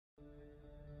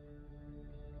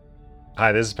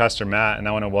Hi, this is Pastor Matt, and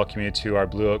I want to welcome you to our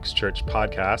Blue Oaks Church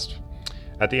podcast.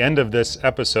 At the end of this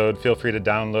episode, feel free to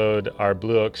download our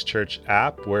Blue Oaks Church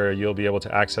app, where you'll be able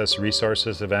to access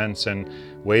resources, events, and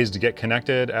ways to get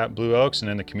connected at Blue Oaks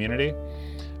and in the community.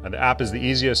 The app is the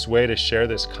easiest way to share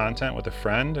this content with a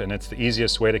friend, and it's the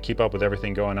easiest way to keep up with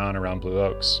everything going on around Blue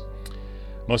Oaks.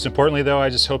 Most importantly, though, I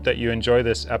just hope that you enjoy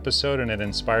this episode and it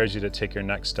inspires you to take your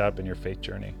next step in your faith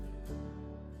journey.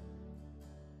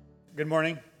 Good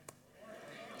morning.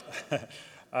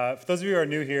 For those of you who are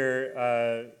new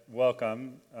here,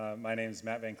 welcome. My name is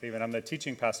Matt Van Cleven. I'm the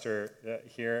teaching pastor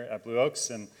here at Blue Oaks,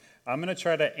 and I'm going to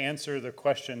try to answer the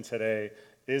question today,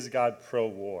 is God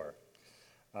pro-war?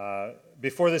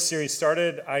 Before this series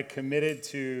started, I committed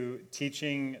to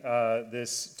teaching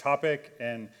this topic,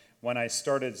 and when I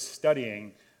started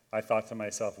studying, I thought to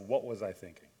myself, what was I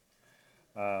thinking?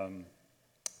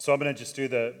 So I'm going to just do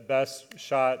the best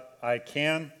shot I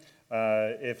can.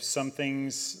 If some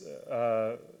things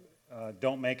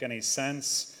don't make any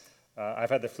sense, I've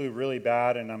had the flu really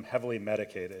bad and I'm heavily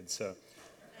medicated. So,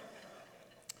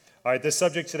 all right, this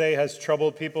subject today has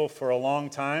troubled people for a long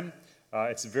time.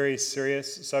 It's a very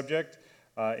serious subject.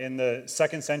 In the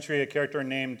 2nd century, a character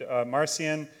named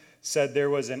Marcion said there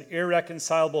was an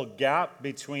irreconcilable gap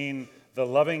between the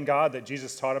loving God that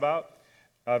Jesus taught about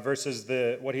versus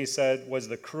what he said was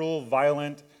the cruel,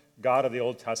 violent God of the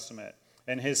Old Testament.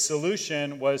 And his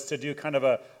solution was to do kind of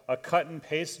a cut and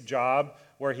paste job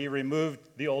where he removed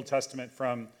the Old Testament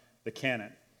from the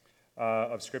canon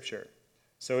of Scripture.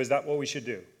 So is that what we should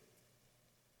do?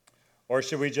 Or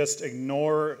should we just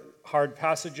ignore hard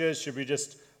passages? Should we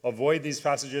just avoid these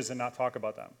passages and not talk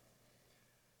about them?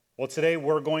 Well, today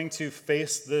we're going to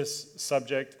face this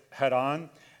subject head on.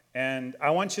 And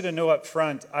I want you to know up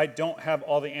front, I don't have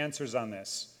all the answers on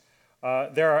this.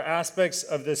 There are aspects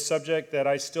of this subject that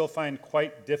I still find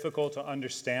quite difficult to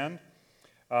understand.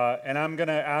 And I'm going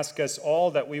to ask us all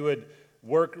that we would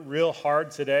work real hard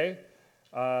today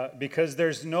because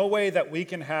there's no way that we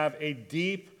can have a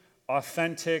deep,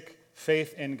 authentic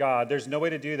faith in God. There's no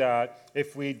way to do that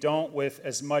if we don't, with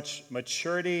as much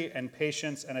maturity and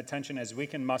patience and attention as we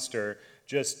can muster,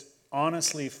 just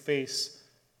honestly face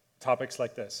topics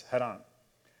like this head on.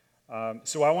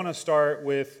 So I want to start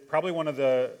with probably one of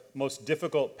the most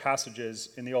difficult passages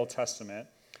in the Old Testament.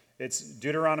 It's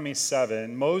Deuteronomy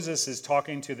 7. Moses is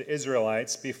talking to the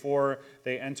Israelites before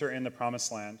they enter in the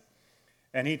Promised Land.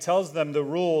 And he tells them the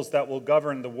rules that will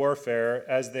govern the warfare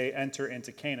as they enter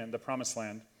into Canaan, the Promised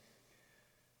Land.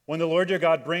 When the Lord your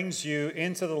God brings you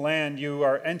into the land you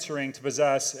are entering to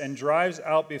possess and drives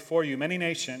out before you many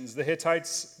nations, the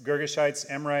Hittites,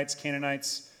 Girgashites, Amorites,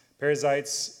 Canaanites,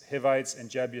 Perizzites, Hivites, and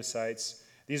Jebusites.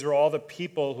 These were all the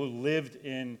people who lived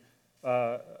in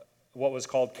what was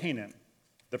called Canaan,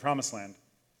 the Promised Land.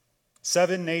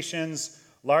 7 nations,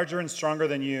 larger and stronger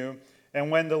than you. And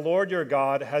when the Lord your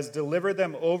God has delivered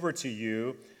them over to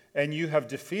you, and you have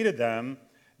defeated them,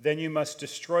 then you must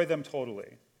destroy them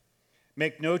totally.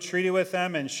 Make no treaty with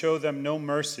them and show them no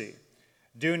mercy.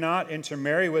 Do not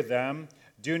intermarry with them.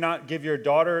 Do not give your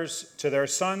daughters to their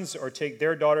sons or take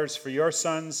their daughters for your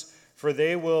sons, for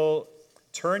they will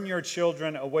turn your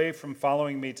children away from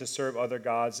following me to serve other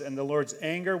gods, and the Lord's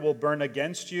anger will burn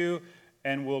against you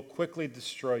and will quickly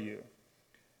destroy you.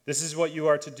 This is what you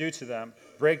are to do to them.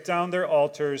 Break down their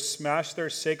altars, smash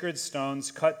their sacred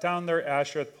stones, cut down their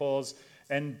Asherah poles,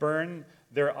 and burn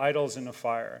their idols in the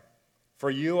fire.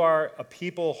 For you are a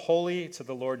people holy to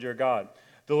the Lord your God.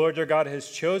 The Lord your God has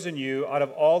chosen you out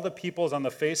of all the peoples on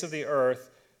the face of the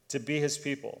earth to be his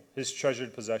people, his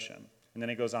treasured possession. And then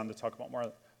he goes on to talk about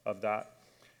more of that.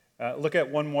 Look at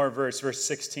one more verse, verse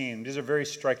 16. These are very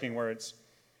striking words.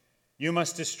 You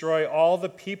must destroy all the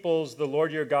peoples the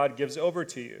Lord your God gives over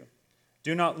to you.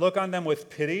 Do not look on them with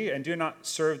pity and do not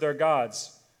serve their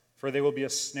gods, for they will be a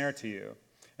snare to you.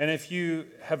 And if you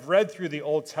have read through the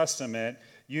Old Testament,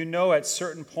 you know at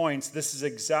certain points this is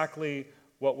exactly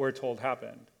what we're told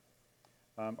happened.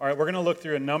 All right, we're going to look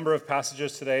through a number of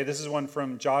passages today. This is one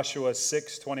from Joshua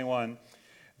 6:21.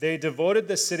 They devoted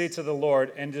the city to the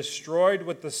Lord and destroyed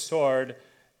with the sword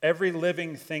every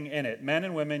living thing in it, men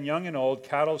and women, young and old,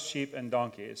 cattle, sheep, and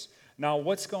donkeys. Now,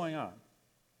 what's going on?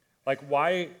 Like,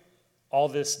 why all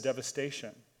this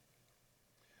devastation?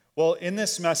 Well, in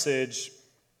this message,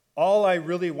 all I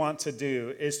really want to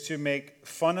do is to make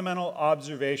fundamental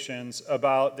observations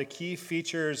about the key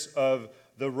features of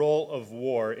the role of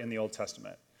war in the Old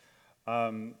Testament.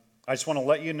 I just want to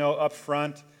let you know up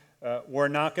front, we're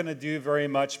not going to do very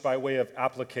much by way of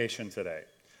application today,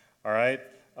 all right?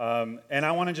 And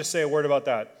I want to just say a word about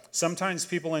that. Sometimes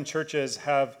people in churches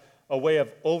have a way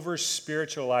of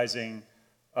over-spiritualizing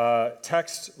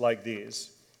texts like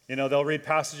these. They'll read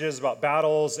passages about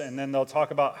battles, and then they'll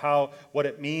talk about how what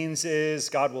it means is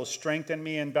God will strengthen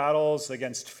me in battles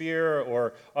against fear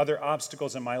or other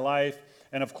obstacles in my life.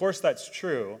 And of course, that's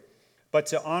true. But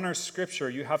to honor Scripture,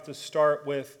 you have to start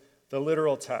with the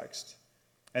literal text.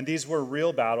 And these were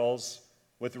real battles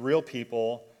with real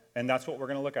people, and that's what we're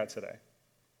going to look at today.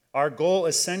 Our goal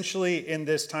essentially in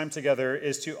this time together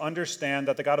is to understand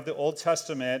that the God of the Old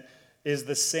Testament is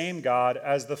the same God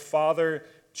as the Father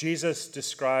Jesus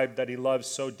described that he loves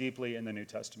so deeply in the New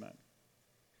Testament.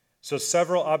 So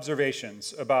several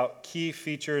observations about key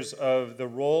features of the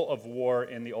role of war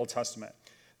in the Old Testament.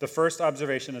 The first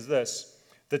observation is this: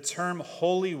 the term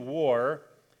holy war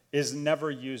is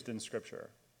never used in Scripture.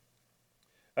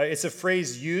 It's a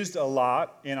phrase used a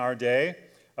lot in our day.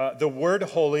 The word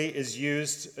holy is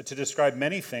used to describe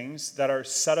many things that are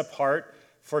set apart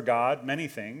for God, many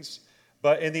things.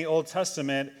 But in the Old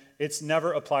Testament, it's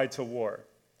never applied to war.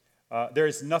 There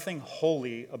is nothing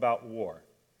holy about war.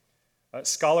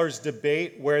 Scholars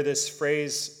debate where this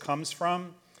phrase comes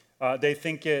from. They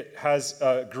think it has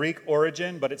a Greek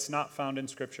origin, but it's not found in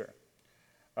Scripture.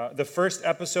 The first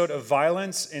episode of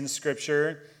violence in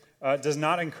Scripture does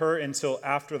not occur until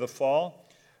after the fall.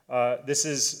 This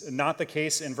is not the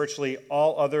case in virtually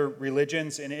all other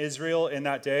religions in Israel in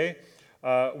that day,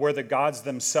 where the gods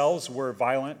themselves were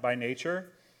violent by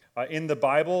nature. In the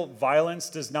Bible, violence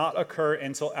does not occur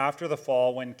until after the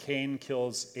fall when Cain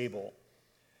kills Abel.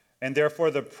 And therefore,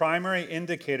 the primary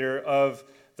indicator of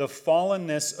the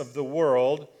fallenness of the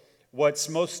world, what's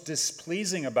most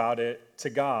displeasing about it to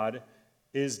God,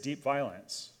 is deep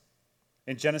violence.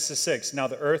 In Genesis 6, now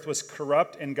the earth was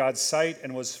corrupt in God's sight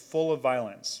and was full of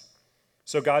violence.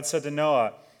 So God said to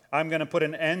Noah, I'm going to put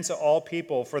an end to all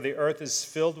people, for the earth is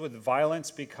filled with violence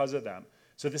because of them.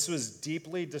 So this was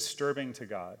deeply disturbing to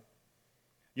God.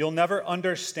 You'll never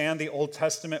understand the Old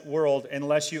Testament world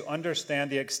unless you understand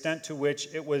the extent to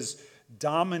which it was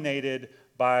dominated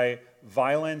by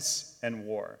violence and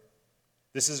war.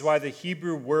 This is why the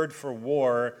Hebrew word for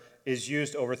war is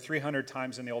used over 300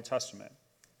 times in the Old Testament.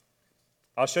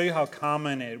 I'll show you how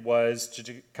common it was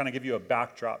to kind of give you a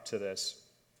backdrop to this.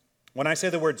 When I say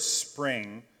the word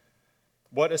spring,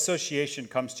 what association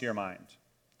comes to your mind?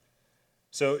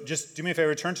 So just do me a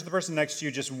favor, turn to the person next to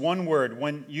you, just one word.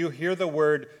 When you hear the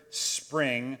word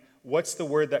spring, what's the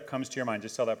word that comes to your mind?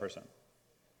 Just tell that person.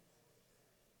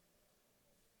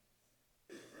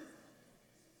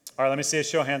 All right, let me see a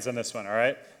show of hands on this one, all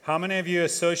right? How many of you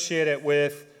associate it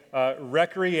with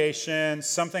recreation,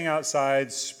 something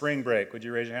outside, spring break? Would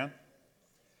you raise your hand?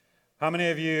 How many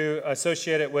of you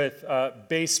associate it with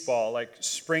baseball, like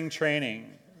spring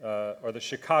training, or the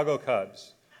Chicago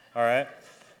Cubs? All right?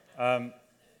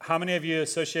 How many of you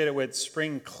associate it with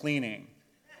spring cleaning?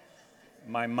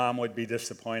 My mom would be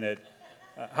disappointed.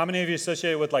 How many of you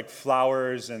associate it with like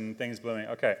flowers and things blooming?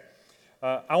 Okay.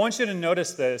 I want you to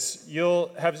notice this.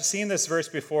 You'll have seen this verse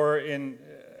before in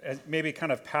maybe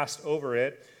kind of passed over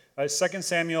it. 2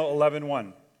 Samuel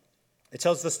 11:1. It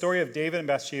tells the story of David and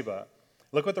Bathsheba.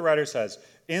 Look what the writer says.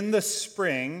 In the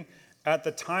spring, at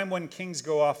the time when kings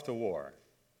go off to war.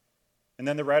 And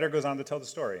then the writer goes on to tell the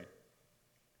story.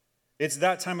 It's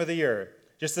that time of the year,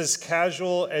 just as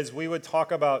casual as we would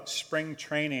talk about spring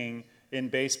training in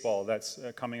baseball that's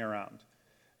coming around.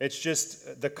 It's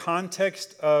just the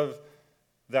context of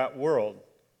that world,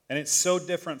 and it's so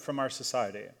different from our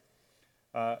society.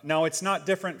 Now, it's not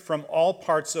different from all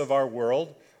parts of our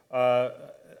world.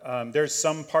 There's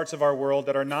some parts of our world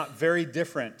that are not very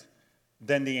different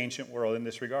than the ancient world in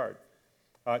this regard.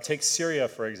 Take Syria,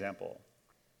 for example.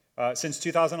 Since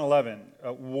 2011,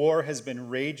 war has been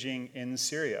raging in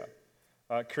Syria,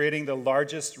 creating the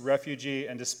largest refugee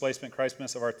and displacement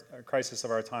crisis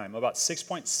of our time. About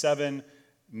 6.7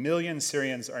 million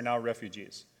Syrians are now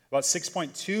refugees. About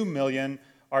 6.2 million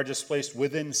are displaced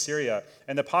within Syria.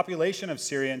 And the population of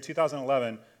Syria in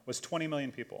 2011 was 20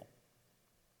 million people.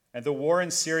 And the war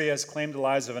in Syria has claimed the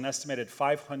lives of an estimated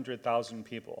 500,000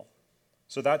 people.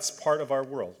 So that's part of our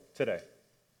world today.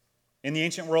 In the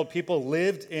ancient world, people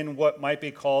lived in what might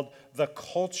be called the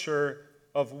culture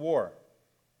of war.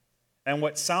 And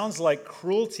what sounds like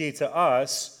cruelty to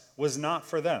us was not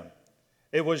for them.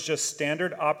 It was just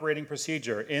standard operating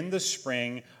procedure in the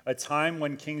spring, a time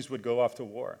when kings would go off to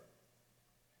war.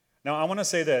 Now, I want to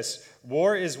say this.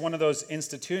 War is one of those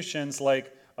institutions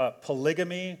like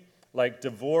polygamy, like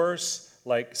divorce,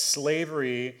 like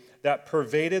slavery, that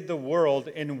pervaded the world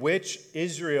in which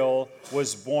Israel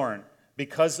was born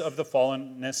because of the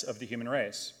fallenness of the human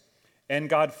race. And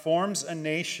God forms a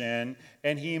nation,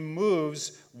 and he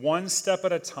moves one step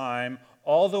at a time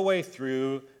all the way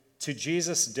through to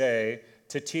Jesus' day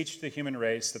to teach the human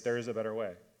race that there is a better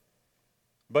way.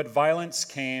 But violence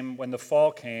came when the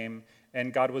fall came,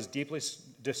 and God was deeply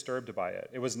disturbed by it.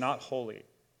 It was not holy.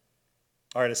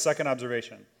 All right, a second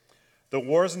observation. The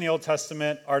wars in the Old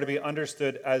Testament are to be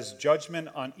understood as judgment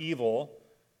on evil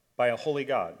by a holy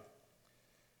God.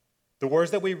 The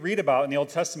wars that we read about in the Old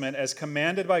Testament as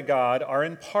commanded by God are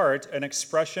in part an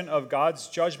expression of God's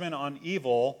judgment on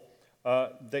evil,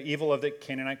 the evil of the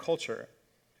Canaanite culture.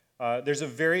 There's a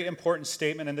very important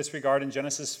statement in this regard in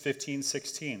Genesis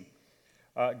 15:16.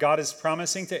 God is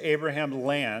promising to Abraham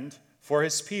land for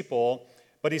his people,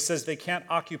 but he says they can't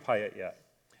occupy it yet.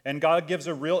 And God gives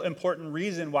a real important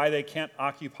reason why they can't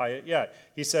occupy it yet.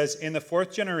 He says, in the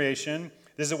fourth generation,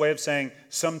 this is a way of saying,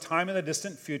 sometime in the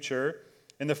distant future,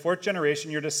 in the fourth generation,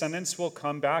 your descendants will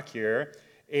come back here.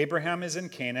 Abraham is in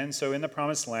Canaan, so in the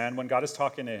promised land, when God is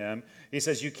talking to him, he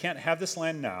says, you can't have this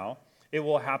land now. It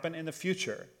will happen in the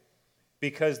future,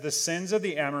 because the sins of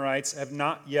the Amorites have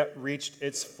not yet reached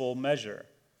its full measure.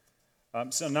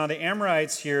 So now the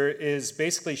Amorites here is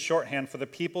basically shorthand for the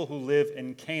people who live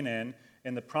in Canaan,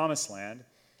 in the promised land.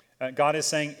 God is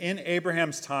saying in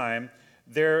Abraham's time,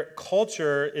 their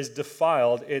culture is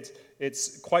defiled.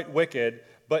 It's quite wicked,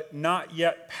 but not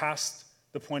yet past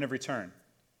the point of return.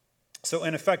 So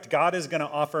in effect, God is going to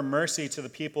offer mercy to the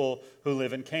people who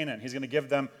live in Canaan. He's going to give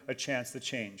them a chance to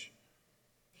change.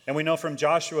 And we know from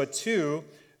Joshua 2,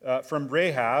 from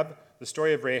Rahab, the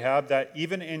story of Rahab, that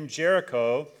even in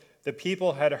Jericho, the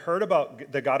people had heard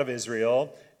about the God of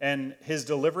Israel and his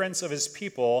deliverance of his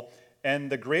people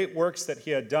and the great works that he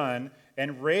had done,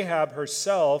 and Rahab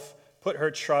herself put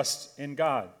her trust in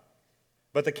God.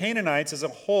 But the Canaanites as a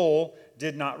whole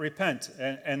did not repent,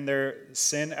 and their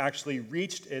sin actually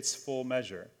reached its full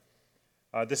measure.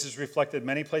 This is reflected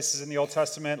many places in the Old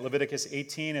Testament. Leviticus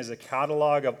 18 is a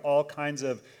catalog of all kinds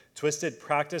of twisted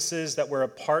practices that were a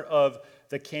part of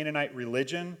the Canaanite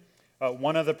religion.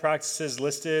 One of the practices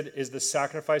listed is the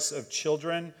sacrifice of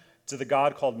children to the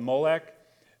god called Molech.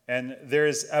 And there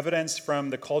is evidence from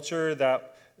the culture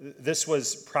that this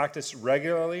was practiced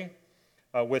regularly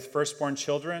with firstborn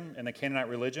children in the Canaanite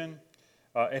religion.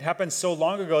 It happened so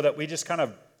long ago that we just kind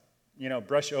of,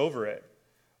 brush over it.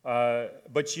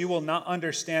 But you will not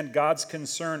understand God's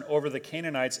concern over the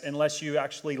Canaanites unless you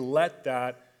actually let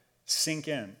that sink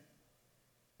in.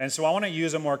 And so I want to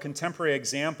use a more contemporary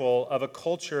example of a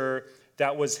culture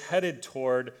that was headed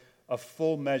toward a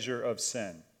full measure of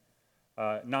sin,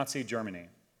 Nazi Germany.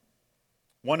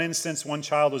 One instance, one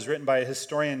child was written by a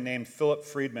historian named Philip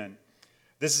Friedman.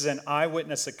 This is an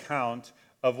eyewitness account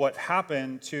of what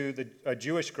happened to a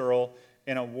Jewish girl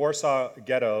in a Warsaw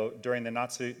ghetto during the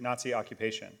Nazi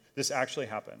occupation. This actually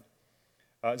happened.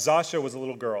 Zasha was a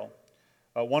little girl.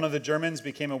 One of the Germans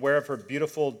became aware of her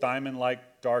beautiful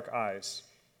diamond-like dark eyes.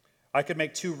 I could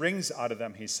make 2 rings out of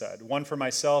them, he said, one for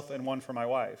myself and one for my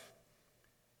wife.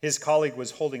 His colleague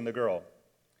was holding the girl.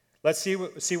 Let's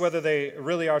see whether they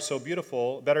really are so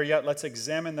beautiful. Better yet, let's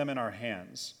examine them in our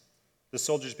hands. The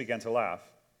soldiers began to laugh.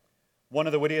 One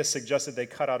of the wittiest suggested they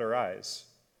cut out her eyes.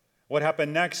 What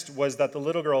happened next was that the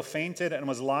little girl fainted and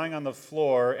was lying on the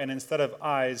floor, and instead of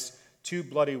eyes, 2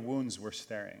 bloody wounds were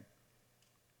staring.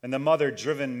 And the mother,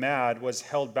 driven mad, was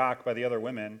held back by the other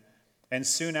women, and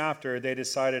soon after, they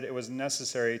decided it was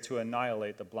necessary to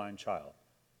annihilate the blind child.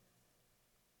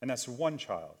 And that's one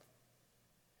child.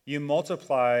 You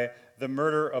multiply the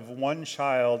murder of one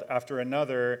child after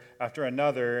another,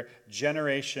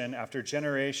 generation after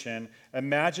generation.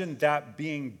 Imagine that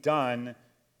being done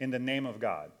in the name of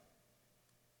God.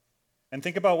 And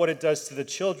think about what it does to the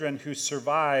children who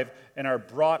survive and are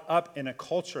brought up in a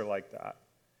culture like that.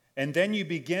 And then you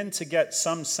begin to get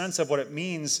some sense of what it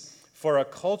means for a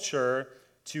culture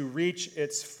to reach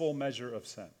its full measure of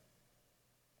sin.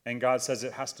 And God says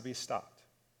it has to be stopped.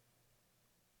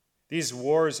 These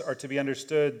wars are to be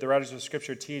understood, the writers of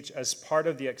Scripture teach, as part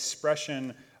of the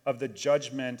expression of the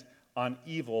judgment on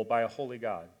evil by a holy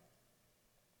God.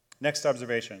 Next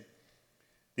observation.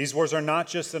 These wars are not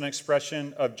just an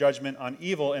expression of judgment on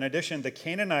evil. In addition, the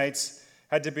Canaanites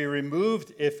had to be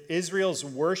removed if Israel's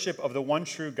worship of the one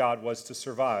true God was to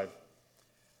survive.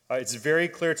 It's very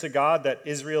clear to God that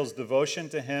Israel's devotion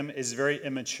to him is very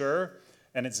immature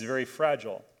and it's very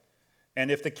fragile. And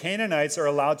if the Canaanites are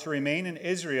allowed to remain in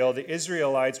Israel, the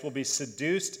Israelites will be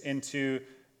seduced into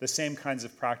the same kinds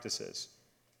of practices.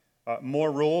 More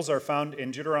rules are found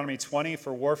in Deuteronomy 20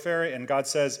 for warfare, and God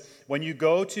says, when you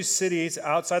go to cities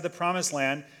outside the promised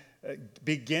land,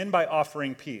 begin by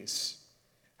offering peace.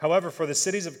 However, for the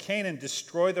cities of Canaan,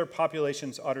 destroy their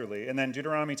populations utterly. And then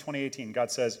Deuteronomy 20:18,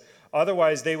 God says,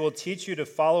 otherwise they will teach you to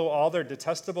follow all their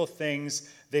detestable things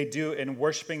they do in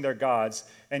worshiping their gods,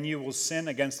 and you will sin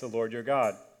against the Lord your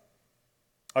God.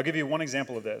 I'll give you one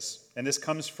example of this, and this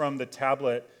comes from the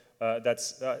tablet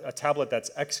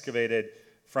that's excavated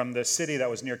from the city that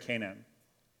was near Canaan.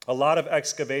 A lot of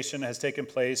excavation has taken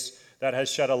place that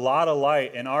has shed a lot of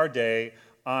light in our day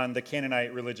on the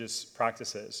Canaanite religious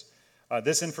practices.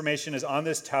 This information is on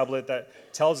this tablet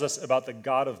that tells us about the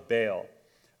god of Baal,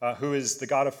 who is the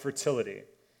god of fertility.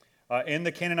 In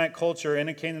the Canaanite culture, in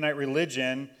a Canaanite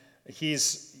religion,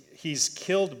 he's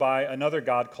killed by another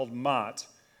god called Mot,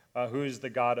 who is the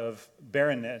god of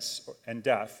barrenness and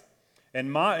death.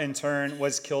 And Mot, in turn,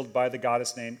 was killed by the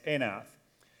goddess named Anath.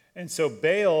 And so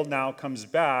Baal now comes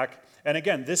back, and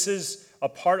again, this is a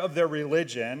part of their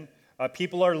religion.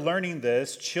 People are learning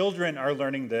this. Children are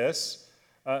learning this.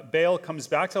 Baal comes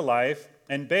back to life,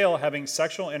 and Baal, having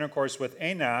sexual intercourse with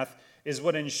Anath, is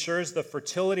what ensures the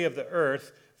fertility of the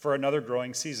earth for another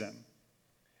growing season.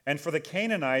 And for the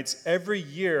Canaanites, every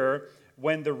year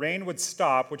when the rain would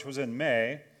stop, which was in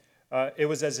May, it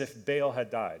was as if Baal had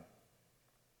died.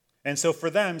 And so for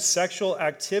them, sexual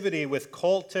activity with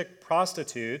cultic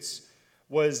prostitutes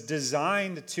was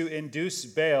designed to induce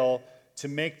Baal to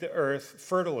make the earth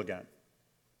fertile again.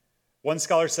 One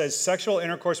scholar says sexual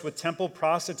intercourse with temple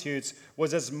prostitutes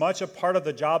was as much a part of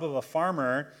the job of a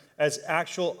farmer as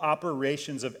actual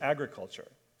operations of agriculture.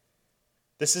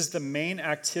 This is the main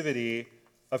activity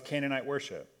of Canaanite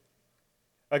worship.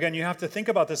 Again, you have to think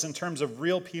about this in terms of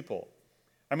real people.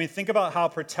 I mean, think about how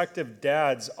protective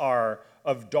dads are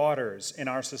of daughters in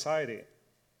our society.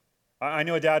 I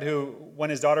knew a dad who, when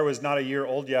his daughter was not a year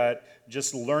old yet,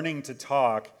 just learning to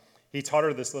talk, he taught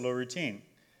her this little routine.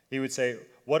 He would say,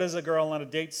 "What does a girl on a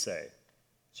date say?"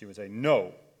 She would say,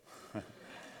 "No."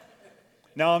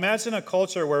 Now imagine a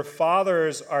culture where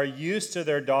fathers are used to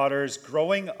their daughters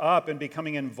growing up and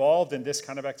becoming involved in this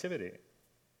kind of activity.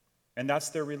 And that's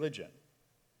their religion.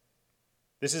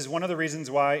 This is one of the reasons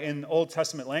why in Old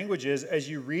Testament languages, as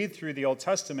you read through the Old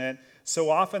Testament, so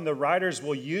often the writers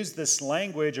will use this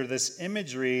language or this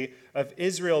imagery of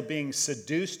Israel being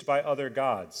seduced by other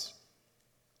gods.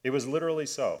 It was literally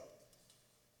so.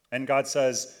 And God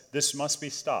says, this must be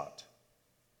stopped.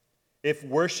 If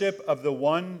worship of the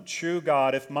one true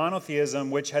God, if monotheism,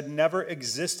 which had never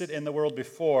existed in the world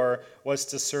before, was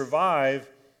to survive,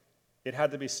 it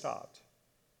had to be stopped.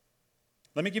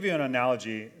 Let me give you an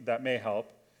analogy that may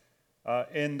help.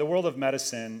 In the world of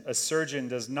medicine, a surgeon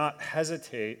does not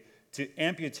hesitate to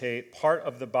amputate part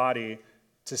of the body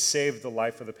to save the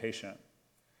life of the patient.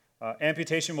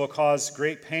 Amputation will cause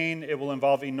great pain. It will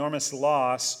involve enormous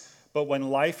loss. But when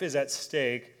life is at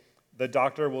stake, the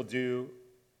doctor will do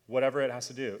whatever he has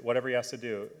to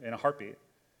do in a heartbeat.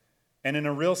 And in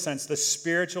a real sense, the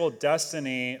spiritual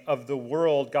destiny of the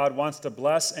world God wants to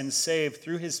bless and save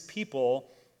through his people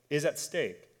is at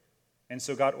stake. And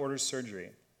so God orders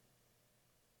surgery.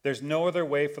 There's no other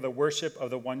way for the worship of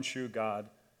the one true God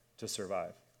to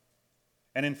survive.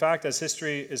 And in fact, as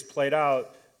history is played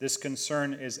out, this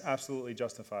concern is absolutely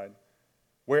justified.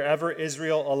 Wherever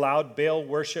Israel allowed Baal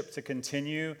worship to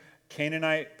continue,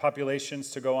 Canaanite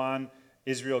populations to go on,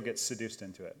 Israel gets seduced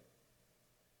into it.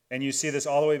 And you see this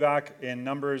all the way back in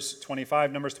Numbers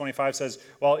 25. Numbers 25 says,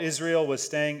 while Israel was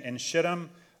staying in Shittim,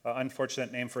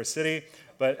 unfortunate name for a city,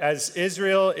 but as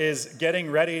Israel is getting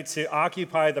ready to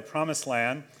occupy the promised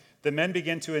land, the men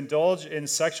begin to indulge in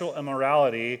sexual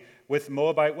immorality with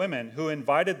Moabite women who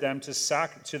invited them to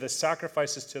the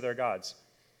sacrifices to their gods.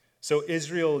 So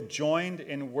Israel joined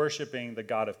in worshiping the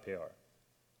god of Peor.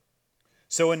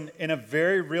 So in a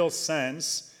very real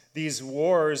sense, these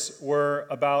wars were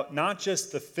about not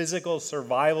just the physical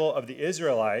survival of the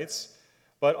Israelites,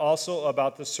 but also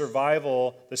about the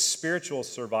spiritual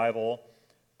survival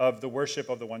of the worship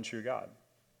of the one true God.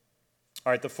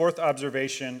 All right, the fourth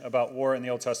observation about war in the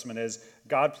Old Testament is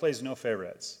God plays no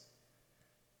favorites.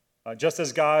 Just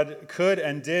as God could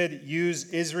and did use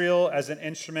Israel as an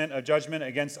instrument of judgment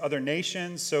against other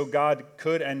nations, so God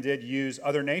could and did use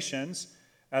other nations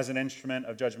as an instrument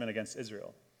of judgment against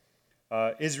Israel.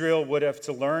 Israel would have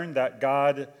to learn that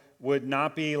God would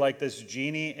not be like this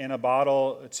genie in a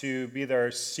bottle to be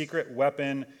their secret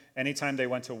weapon anytime they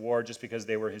went to war just because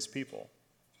they were his people.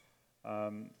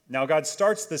 Now God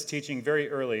starts this teaching very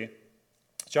early.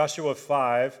 Joshua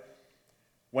 5,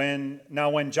 when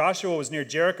Joshua was near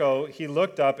Jericho, he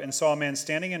looked up and saw a man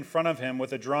standing in front of him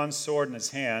with a drawn sword in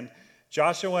his hand.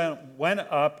 Joshua went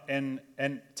up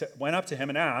to him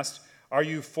and asked, "Are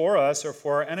you for us or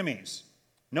for our enemies?"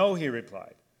 "No," he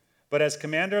replied. But as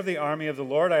commander of the army of the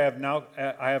Lord, I have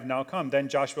now come. Then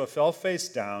Joshua fell face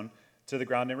down to the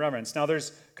ground in reverence. Now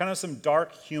there's kind of some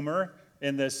dark humor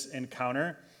in this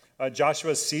encounter.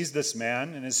 Joshua sees this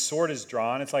man, and his sword is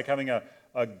drawn. It's like having a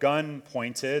gun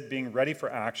pointed, being ready for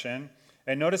action.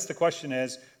 And notice the question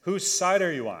is, whose side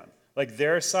are you on? Like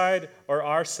their side or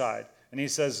our side? And he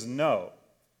says, no.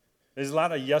 This is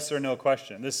not a yes or no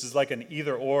question. This is like an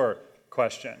either or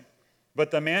question.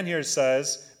 But the man here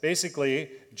says,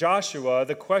 basically, Joshua,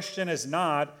 the question is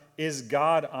not, is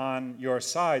God on your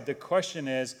side? The question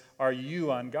is, are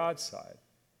you on God's side?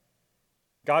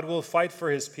 God will fight for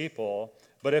his people,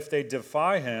 but if they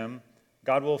defy him,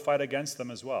 God will fight against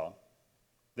them as well.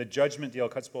 The judgment deal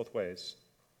cuts both ways.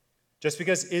 Just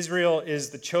because Israel is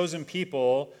the chosen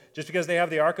people, just because they have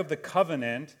the Ark of the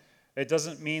Covenant, it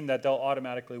doesn't mean that they'll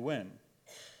automatically win.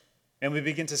 And we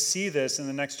begin to see this in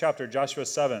the next chapter, Joshua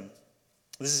 7.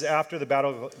 This is after the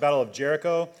battle of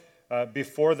Jericho,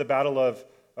 before the battle of,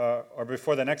 or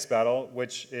before the next battle,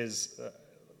 which is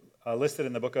listed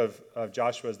in the book of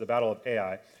Joshua as the battle of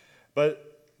Ai.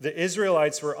 But the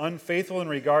Israelites were unfaithful in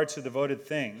regard to devoted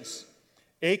things.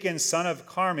 Achan, son of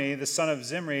Carmi, the son of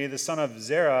Zimri, the son of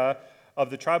Zerah, of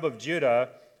the tribe of Judah,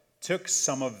 took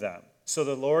some of them. So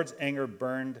the Lord's anger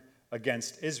burned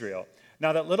against Israel.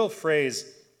 Now that little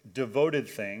phrase, devoted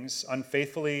things,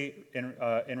 unfaithfully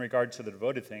in regard to the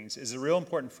devoted things, is a real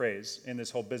important phrase in this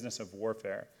whole business of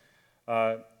warfare.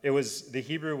 It was the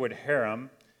Hebrew word harem,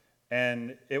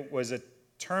 and it was a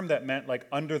term that meant like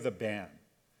under the ban.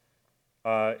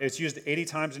 It's used 80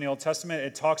 times in the Old Testament.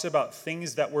 It talks about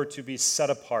things that were to be set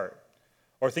apart,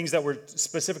 or things that were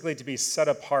specifically to be set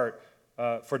apart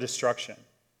for destruction.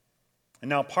 And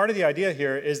now part of the idea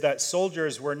here is that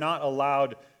soldiers were not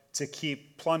allowed to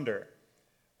keep plunder,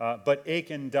 but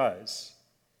Achan does.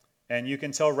 And you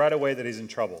can tell right away that he's in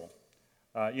trouble.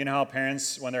 You know how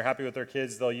parents, when they're happy with their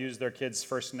kids, they'll use their kid's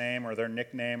first name or their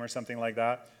nickname or something like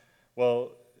that?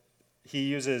 Well, he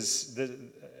uses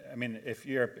if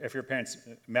your parents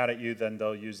mad at you, then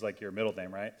they'll use like your middle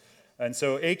name, right? And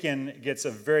so Achan gets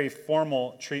a very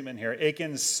formal treatment here.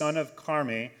 Achan, son of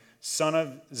Carmi, son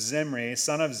of Zimri,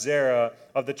 son of Zerah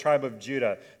of the tribe of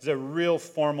Judah. It's a real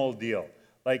formal deal.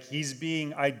 Like he's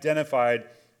being identified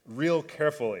real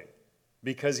carefully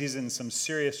because he's in some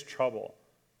serious trouble.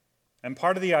 And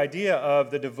part of the idea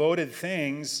of the devoted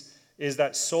things is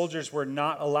that soldiers were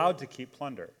not allowed to keep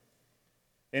plunder.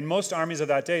 In most armies of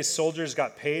that day, soldiers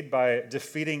got paid by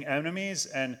defeating enemies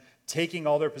and taking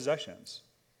all their possessions.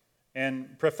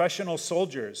 And professional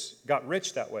soldiers got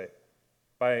rich that way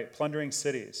by plundering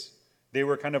cities. They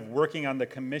were kind of working on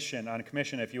commission,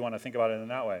 if you want to think about it in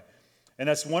that way. And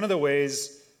that's one of the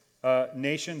ways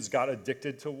nations got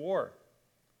addicted to war.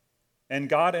 And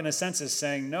God, in a sense, is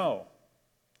saying no.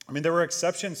 I mean, there were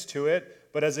exceptions to it,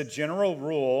 but as a general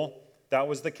rule, that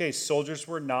was the case. Soldiers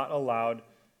were not allowed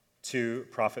to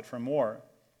profit from war.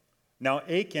 Now,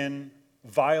 Achan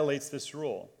violates this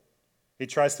rule. He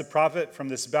tries to profit from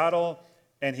this battle,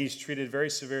 and he's treated very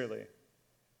severely.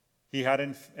 He had,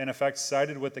 in effect,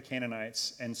 sided with the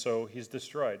Canaanites, and so he's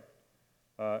destroyed,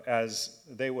 as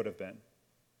they would have been.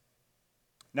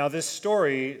 Now, this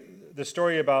story, the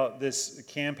story about this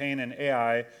campaign in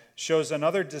Ai, shows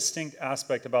another distinct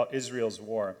aspect about Israel's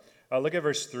war. Look at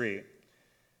verse 3.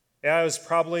 Ai was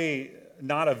probably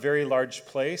not a very large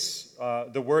place.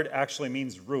 The word actually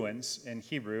means ruins in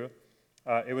Hebrew.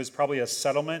 It was probably a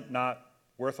settlement, not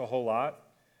worth a whole lot.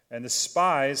 And the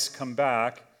spies come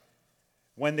back.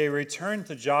 When they returned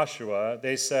to Joshua,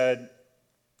 they said,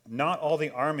 not all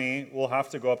the army will have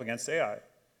to go up against Ai.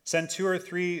 Send 2,000 or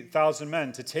 3,000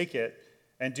 men to take it,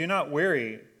 and do not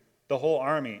weary the whole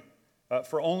army,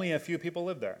 for only a few people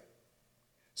live there.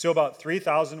 So about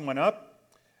 3,000 went up,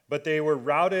 but they were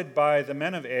routed by the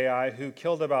men of Ai, who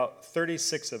killed about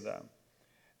 36 of them.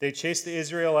 They chased the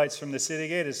Israelites from the city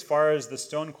gate as far as the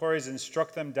stone quarries and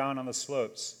struck them down on the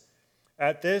slopes.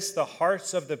 At this, the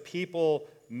hearts of the people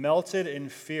melted in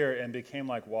fear and became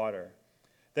like water.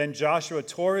 Then Joshua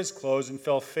tore his clothes and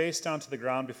fell face down to the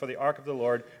ground before the ark of the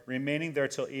Lord, remaining there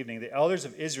till evening. The elders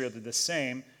of Israel did the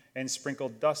same and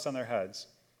sprinkled dust on their heads.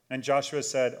 And Joshua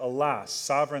said, Alas,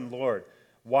 sovereign Lord,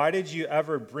 why did you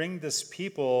ever bring this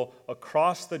people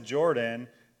across the Jordan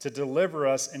to deliver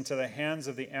us into the hands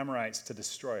of the Amorites to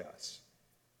destroy us?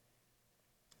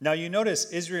 Now you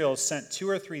notice Israel sent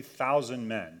 2,000 or 3,000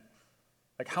 men.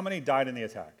 Like how many died in the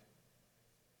attack?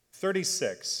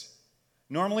 36.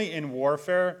 Normally in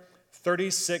warfare,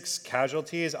 36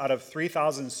 casualties out of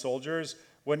 3,000 soldiers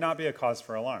would not be a cause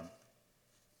for alarm.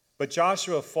 But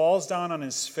Joshua falls down on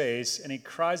his face and he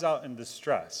cries out in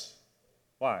distress.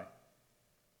 Why?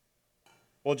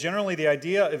 Well, generally, the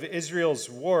idea of Israel's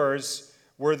wars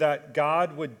were that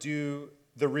God would do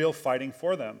the real fighting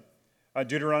for them.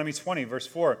 Deuteronomy 20, verse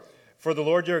 4. For the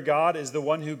Lord your God is the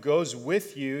one who goes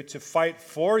with you to fight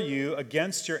for you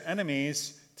against your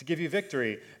enemies to give you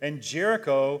victory. And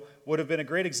Jericho would have been a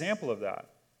great example of that.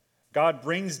 God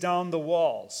brings down the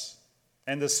walls,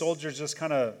 and the soldiers just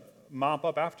kind of mop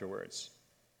up afterwards.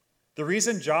 The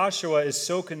reason Joshua is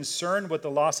so concerned with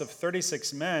the loss of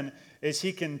 36 men is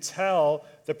he can tell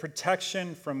the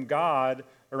protection from God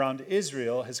around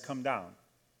Israel has come down.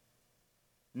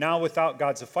 Now, without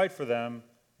God to fight for them,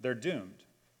 they're doomed.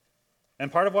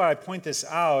 And part of why I point this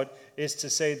out is to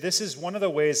say this is one of the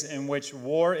ways in which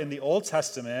war in the Old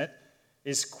Testament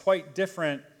is quite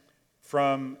different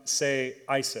from, say,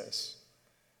 ISIS.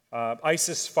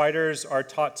 ISIS fighters are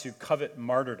taught to covet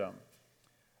martyrdom.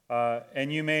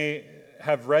 And you may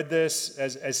have read this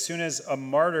as soon as a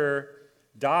martyr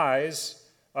dies,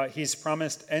 he's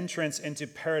promised entrance into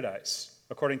paradise,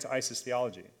 according to ISIS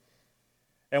theology.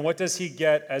 And what does he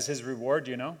get as his reward,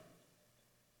 do you know?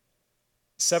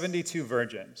 72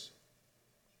 virgins.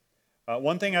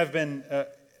 One thing I've been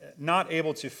not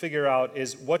able to figure out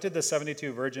is what did the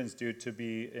 72 virgins do to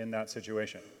be in that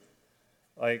situation?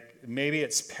 Like, maybe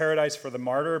it's paradise for the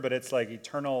martyr, but it's like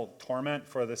eternal torment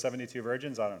for the 72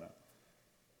 virgins? I don't know.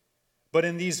 But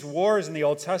in these wars in the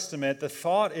Old Testament, the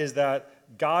thought is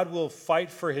that God will fight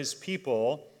for his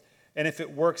people, and if it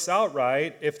works out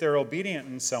right, if they're obedient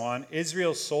and so on,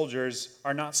 Israel's soldiers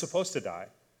are not supposed to die.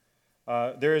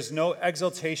 There is no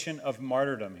exaltation of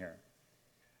martyrdom here.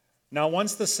 Now,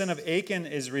 once the sin of Achan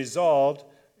is resolved,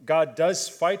 God does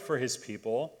fight for his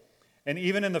people. And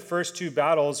even in the first two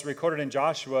battles recorded in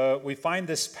Joshua, we find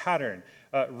this pattern.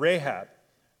 Rahab,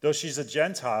 though she's a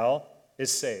Gentile,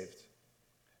 is saved.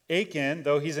 Achan,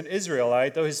 though he's an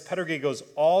Israelite, though his pedigree goes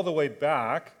all the way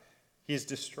back, he's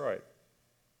destroyed.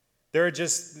 There are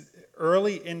just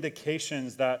early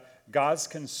indications that God's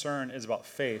concern is about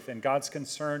faith, and God's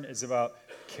concern is about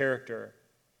character.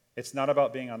 It's not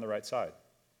about being on the right side.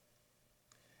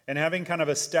 And having kind of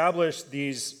established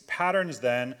these patterns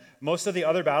then, most of the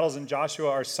other battles in Joshua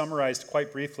are summarized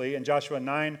quite briefly. In Joshua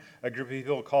 9, a group of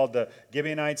people called the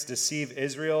Gibeonites deceive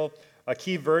Israel. A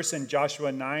key verse in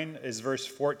Joshua 9 is verse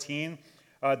 14.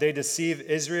 They deceive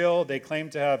Israel. They claim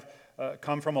to have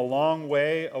come from a long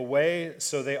way away,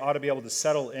 so they ought to be able to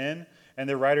settle in. And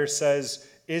the writer says,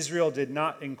 Israel did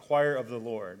not inquire of the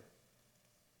Lord.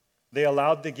 They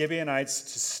allowed the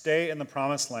Gibeonites to stay in the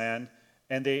promised land,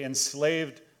 and they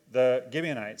enslaved the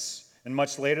Gibeonites. And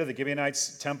much later, the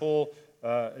Gibeonites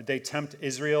they tempt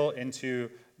Israel into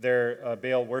their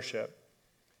Baal worship.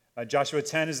 Joshua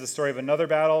 10 is the story of another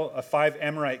battle. 5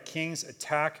 Amorite kings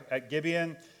attack at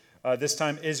Gibeon. This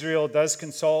time, Israel does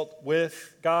consult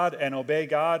with God and obey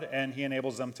God, and he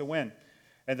enables them to win.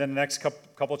 And then the next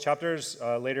couple chapters,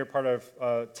 later part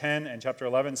of 10 and chapter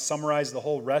 11, summarize the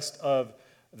whole rest of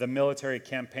the military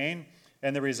campaign.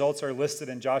 And the results are listed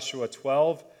in Joshua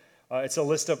 12. It's a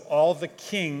list of all the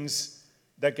kings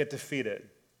that get defeated.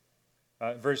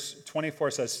 Verse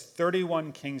 24 says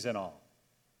 31 kings in all.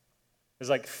 It's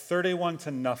like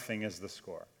 31-0 is the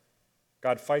score.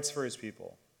 God fights for his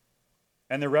people.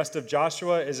 And the rest of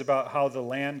Joshua is about how the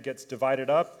land gets divided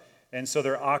up. And so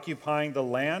they're occupying the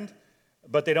land,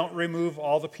 but they don't remove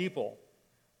all the people.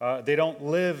 They don't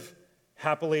live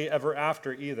happily ever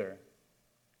after either.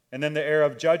 And then the era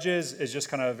of Judges is just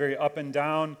kind of very up and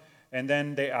down, and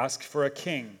then they ask for a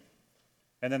king.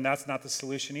 And then that's not the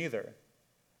solution either.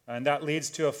 And that leads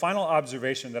to a final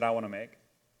observation that I want to make.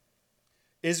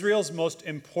 Israel's most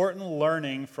important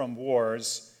learning from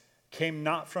wars came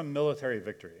not from military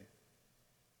victory,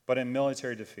 but in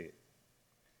military defeat.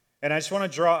 And I just want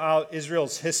to draw out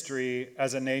Israel's history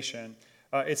as a nation.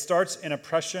 It starts in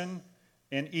oppression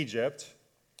in Egypt.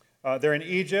 They're in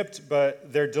Egypt,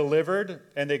 but they're delivered,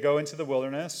 and they go into the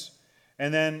wilderness.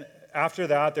 And then after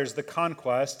that, there's the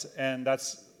conquest, and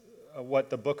that's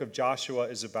what the book of Joshua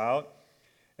is about.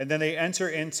 And then they enter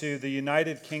into the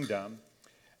United Kingdom.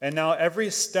 And now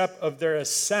every step of their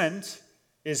ascent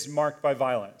is marked by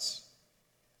violence.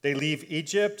 They leave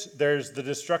Egypt. There's the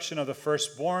destruction of the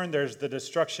firstborn. There's the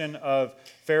destruction of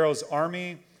Pharaoh's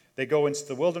army. They go into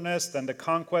the wilderness. Then the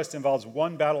conquest involves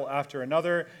one battle after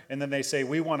another. And then they say,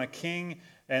 we want a king.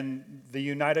 And the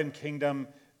United Kingdom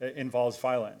involves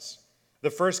violence.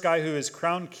 The first guy who is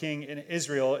crowned king in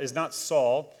Israel is not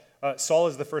Saul. Saul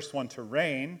is the first one to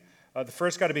reign. The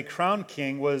first guy to be crowned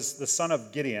king was the son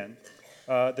of Gideon.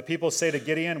 The people say to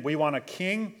Gideon, we want a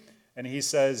king. And he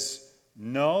says,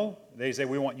 no. They say,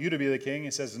 we want you to be the king.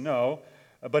 He says, no.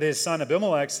 But his son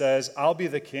Abimelech says, I'll be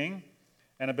the king.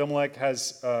 And Abimelech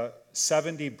has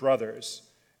 70 brothers.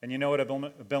 And you know what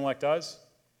Abimelech does?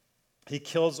 He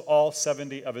kills all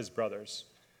 70 of his brothers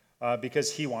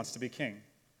because he wants to be king.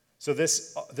 So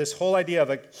this whole idea of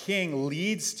a king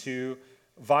leads to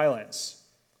violence.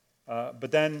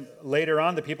 But then later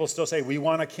on, the people still say, we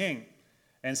want a king.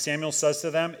 And Samuel says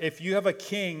to them, if you have a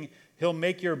king, he'll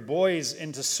make your boys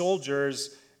into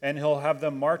soldiers and he'll have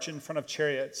them march in front of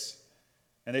chariots.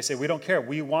 And they say, we don't care.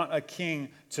 We want a king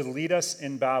to lead us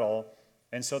in battle.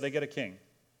 And so they get a king.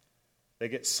 They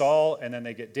get Saul, and then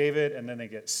they get David, and then they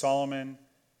get Solomon,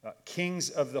 kings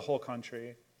of the whole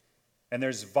country. And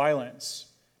there's violence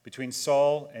between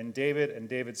Saul and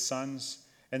David's sons.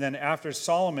 And then after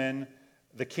Solomon,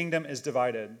 the kingdom is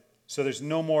divided. So there's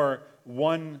no more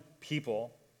one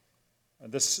people.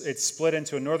 It's split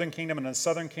into a northern kingdom and a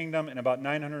southern kingdom in about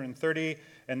 930,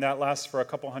 and that lasts for a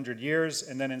couple hundred years.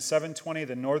 And then in 720,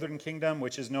 the northern kingdom,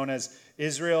 which is known as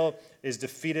Israel, is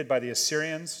defeated by the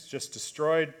Assyrians, just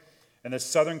destroyed. And the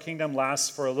southern kingdom lasts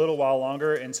for a little while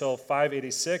longer until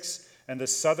 586, and the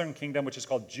southern kingdom, which is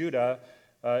called Judah,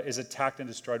 is attacked and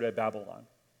destroyed by Babylon.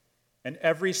 And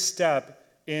every step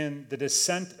in the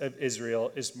descent of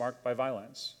Israel is marked by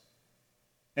violence.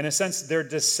 In a sense, their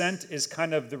descent is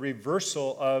kind of the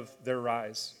reversal of their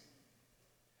rise.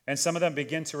 And some of them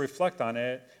begin to reflect on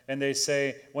it, and they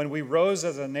say, when we rose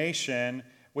as a nation,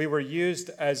 we were used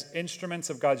as instruments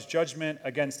of God's judgment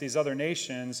against these other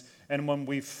nations, and when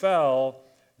we fell,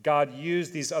 God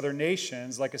used these other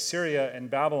nations, like Assyria and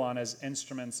Babylon, as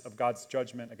instruments of God's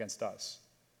judgment against us.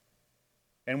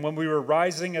 And when we were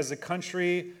rising as a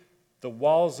country, the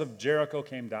walls of Jericho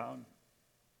came down.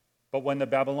 But when the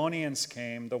Babylonians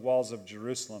came, the walls of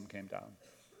Jerusalem came down.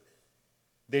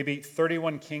 They beat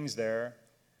 31 kings there,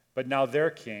 but now their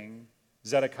king,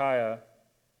 Zedekiah,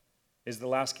 is the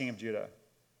last king of Judah.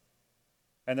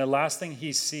 And the last thing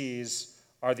he sees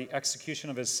are the execution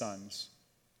of his sons.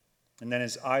 And then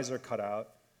his eyes are cut out,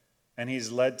 and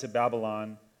he's led to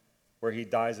Babylon, where he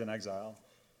dies in exile.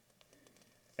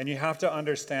 And you have to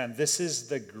understand, this is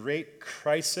the great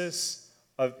crisis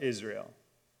of Israel.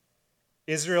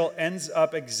 Israel ends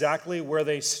up exactly where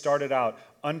they started out,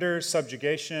 under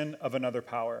subjugation of another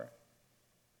power.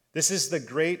 This is the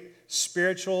great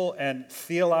spiritual and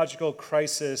theological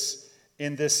crisis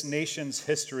in this nation's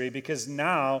history, because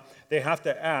now they have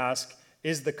to ask,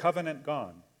 is the covenant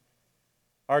gone?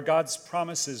 Are God's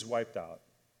promises wiped out?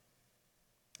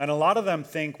 And a lot of them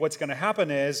think what's going to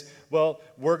happen is, well,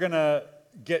 we're going to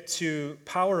get to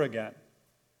power again.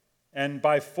 And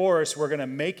by force, we're going to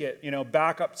make it,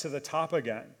 back up to the top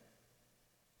again.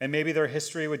 And maybe their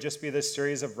history would just be this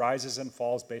series of rises and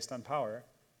falls based on power.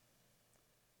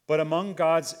 But among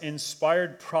God's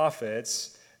inspired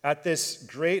prophets, at this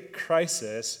great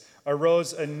crisis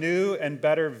arose a new and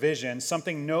better vision,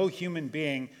 something no human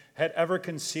being had ever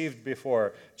conceived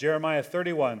before. Jeremiah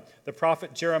 31, the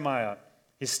prophet Jeremiah,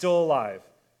 he's still alive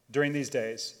during these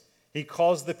days. He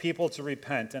calls the people to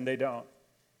repent, and they don't.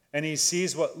 And he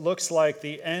sees what looks like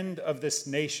the end of this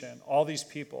nation, all these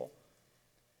people.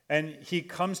 And he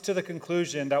comes to the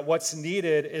conclusion that what's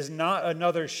needed is not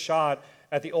another shot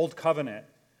at the old covenant,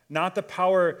 not the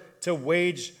power to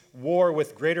wage war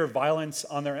with greater violence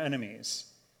on their enemies.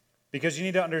 Because you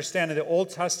need to understand, in the Old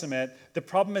Testament, the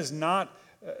problem is not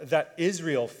that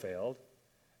Israel failed,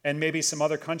 and maybe some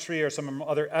other country or some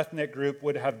other ethnic group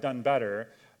would have done better.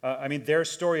 Their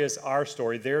story is our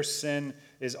story. Their sin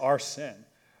is our sin.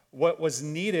 What was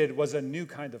needed was a new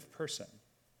kind of person.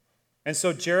 And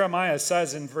so Jeremiah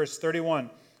says in verse 31,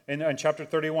 in chapter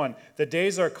 31, the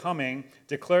days are coming,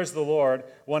 declares the Lord,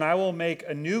 when I will make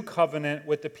a new covenant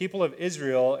with the people of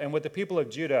Israel and with the people of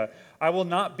Judah. It will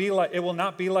not be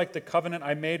like the covenant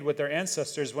I made with their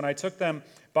ancestors when I took them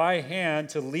by hand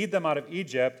to lead them out of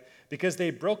Egypt, because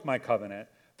they broke my covenant,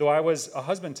 though I was a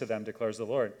husband to them, declares the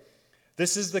Lord.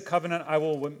 This is the covenant I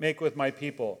will make with my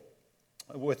people,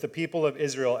 with the people of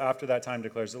Israel after that time,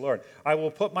 declares the Lord. I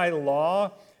will put my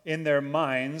law in their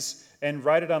minds and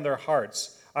write it on their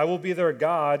hearts. I will be their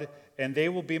God, and they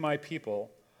will be my people.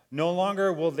 No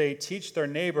longer will they teach their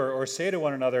neighbor or say to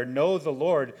one another, know the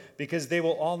Lord, because they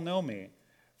will all know me,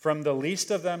 from the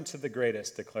least of them to the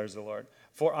greatest, declares the Lord.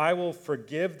 For I will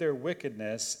forgive their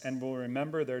wickedness and will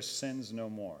remember their sins no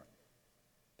more.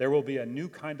 There will be a new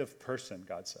kind of person,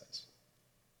 God says.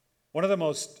 One of the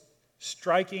most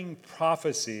striking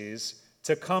prophecies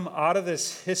to come out of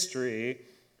this history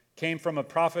came from a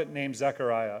prophet named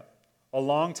Zechariah, a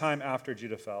long time after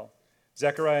Judah fell.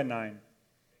 Zechariah 9.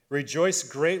 Rejoice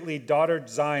greatly, daughter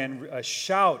Zion.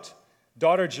 Shout,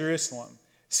 daughter Jerusalem.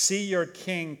 See, your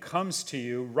king comes to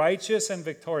you, righteous and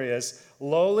victorious,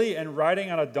 lowly and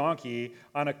riding on a donkey,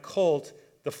 on a colt,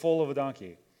 the foal of a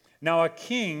donkey. Now a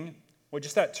king well,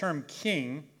 just that term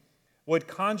king would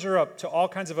conjure up to all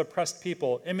kinds of oppressed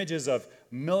people images of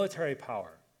military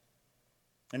power.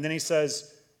 And then he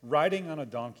says, riding on a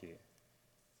donkey.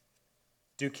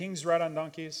 Do kings ride on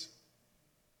donkeys?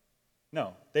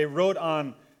 No. They rode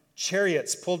on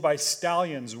chariots pulled by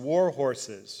stallions, war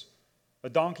horses. A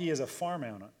donkey is a farm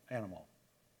animal.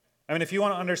 I mean, if you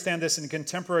want to understand this in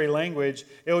contemporary language,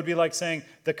 it would be like saying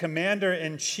the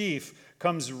commander-in-chief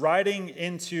comes riding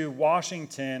into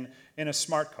Washington in a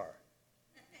smart car.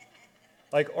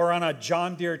 Or on a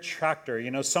John Deere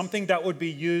tractor, something that would be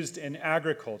used in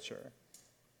agriculture.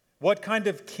 What kind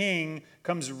of king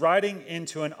comes riding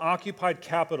into an occupied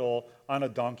capital on a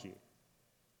donkey?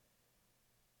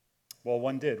 Well,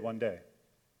 one did one day.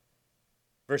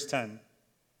 Verse 10,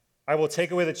 I will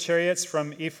take away the chariots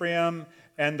from Ephraim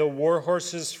and the war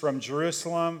horses from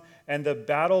Jerusalem, and the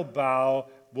battle bow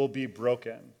will be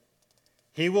broken.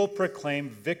 He will proclaim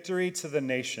victory to the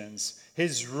nations.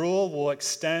 His rule will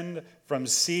extend from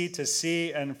sea to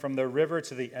sea and from the river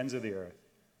to the ends of the earth.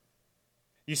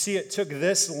 You see, it took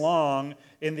this long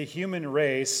in the human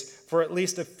race for at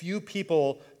least a few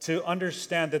people to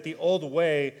understand that the old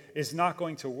way is not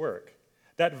going to work.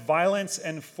 That violence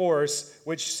and force,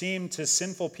 which seemed to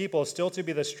sinful people still to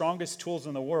be the strongest tools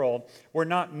in the world, were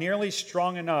not nearly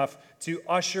strong enough to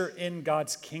usher in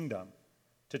God's kingdom,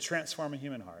 to transform a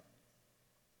human heart.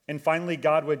 And finally,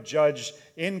 God would judge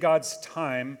in God's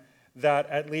time that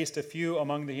at least a few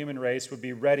among the human race would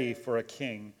be ready for a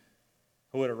king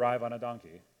who would arrive on a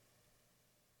donkey.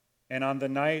 And on the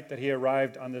night that he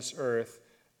arrived on this earth,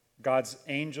 God's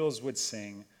angels would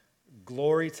sing,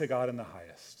 "Glory to God in the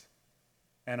highest,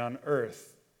 and on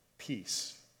earth,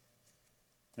 peace."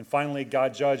 And finally,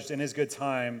 God judged in his good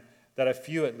time that a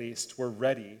few at least were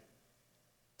ready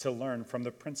to learn from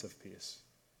the Prince of Peace.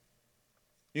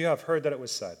 You have heard that it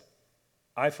was said,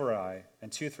 eye for eye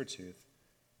and tooth for tooth.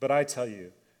 But I tell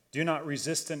you, do not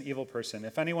resist an evil person.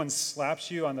 If anyone slaps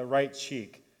you on the right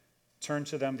cheek, turn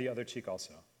to them the other cheek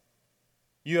also.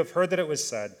 You have heard that it was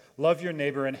said, love your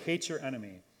neighbor and hate your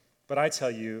enemy. But I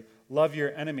tell you, love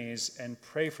your enemies and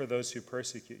pray for those who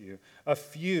persecute you. A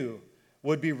few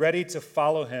would be ready to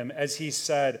follow him as he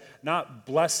said, not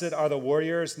blessed are the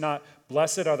warriors, not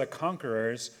blessed are the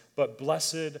conquerors, but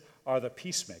blessed are the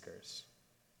peacemakers,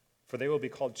 for they will be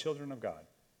called children of God.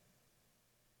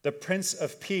 The Prince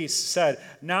of Peace said,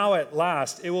 now at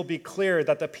last it will be clear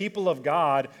that the people of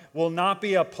God will not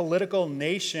be a political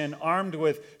nation armed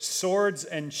with swords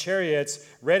and chariots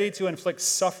ready to inflict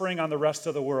suffering on the rest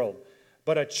of the world,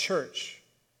 but a church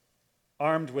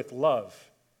armed with love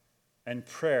and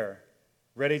prayer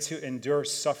ready to endure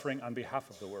suffering on behalf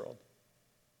of the world.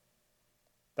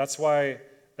 That's why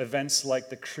events like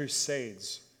the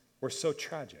Crusades were so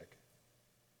tragic.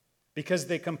 Because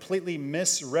they completely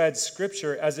misread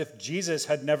Scripture as if Jesus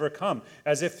had never come,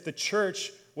 as if the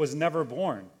church was never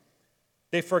born.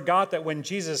 They forgot that when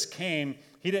Jesus came,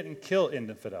 he didn't kill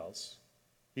infidels.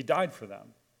 He died for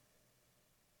them.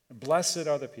 Blessed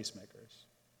are the peacemakers.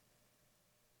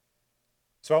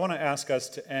 So I want to ask us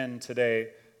to end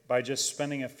today by just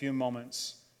spending a few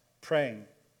moments praying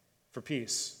for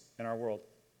peace in our world.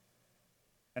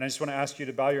 And I just want to ask you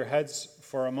to bow your heads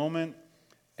for a moment.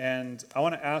 And I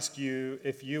want to ask you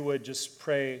if you would just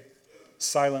pray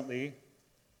silently,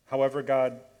 however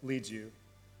God leads you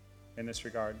in this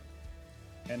regard.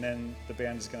 And then the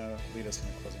band is going to lead us in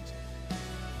the closing song.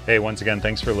 Hey, once again,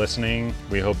 thanks for listening.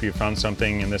 We hope you found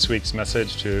something in this week's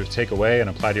message to take away and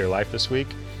apply to your life this week.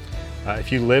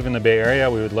 If you live in the Bay Area,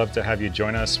 we would love to have you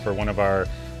join us for one of our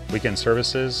weekend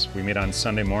services. We meet on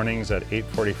Sunday mornings at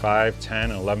 8:45, 10,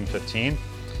 and 11:15.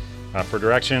 For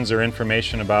directions or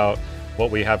information about what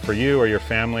we have for you or your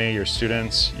family, your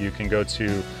students, you can go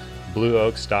to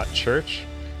blueoaks.church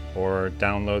or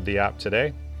download the app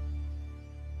today.